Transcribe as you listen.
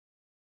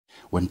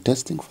When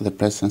testing for the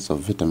presence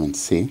of vitamin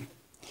C,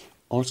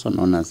 also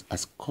known as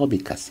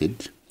ascorbic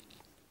acid,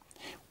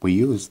 we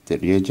use the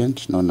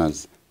reagent known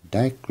as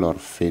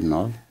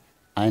dichlorophenol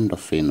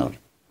indophenol,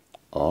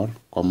 or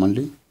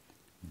commonly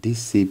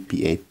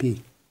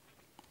DCPAP.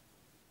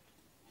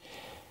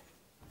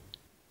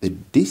 The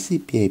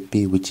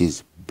DCPAP, which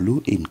is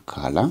blue in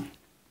color,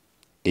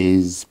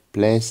 is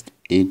placed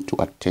into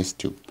a test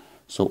tube.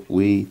 So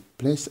we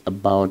place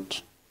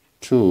about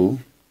 2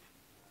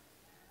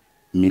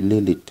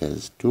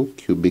 milliliters, 2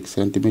 cubic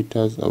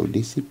centimeters of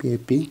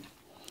DCPAP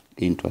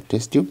into a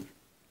test tube.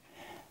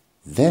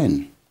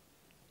 Then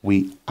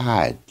we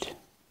add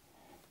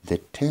the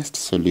test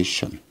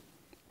solution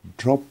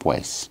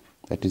dropwise,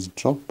 that is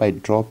drop by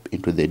drop,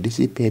 into the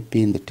DCPAP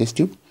in the test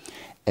tube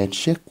and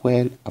shake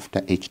well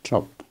after each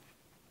drop.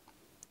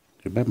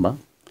 Remember,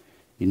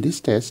 in this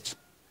test,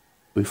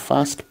 we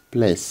first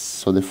place,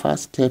 so the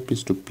first step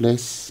is to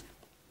place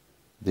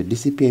the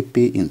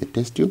DCPAP in the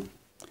test tube.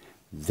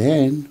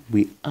 Then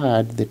we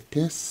add the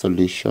test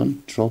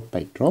solution drop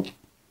by drop,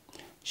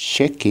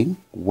 shaking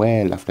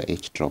well after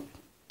each drop.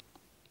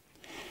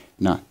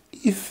 Now,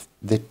 if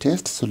the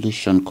test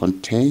solution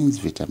contains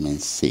vitamin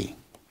C,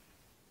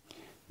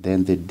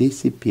 then the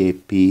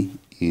DCPAP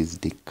is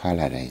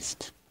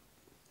decolorized,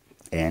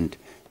 and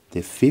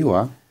the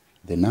fewer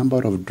the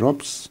number of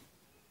drops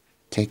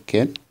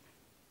taken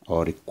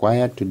or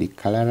required to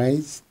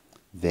decolorize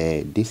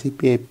the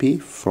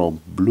DCPAP from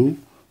blue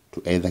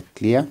to either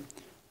clear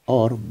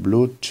or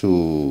blue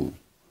to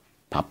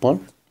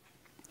purple,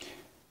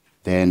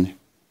 then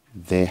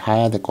the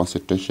higher the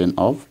concentration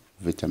of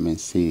vitamin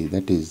C.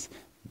 That is,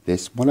 the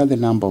smaller the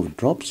number of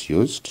drops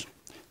used,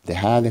 the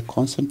higher the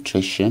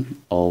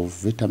concentration of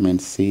vitamin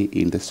C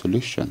in the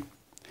solution.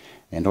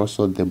 And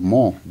also, the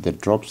more the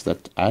drops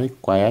that are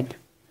required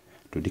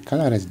to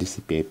decolorize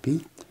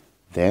DCPAP,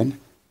 then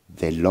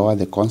the lower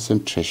the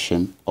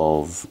concentration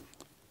of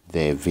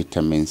the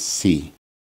vitamin C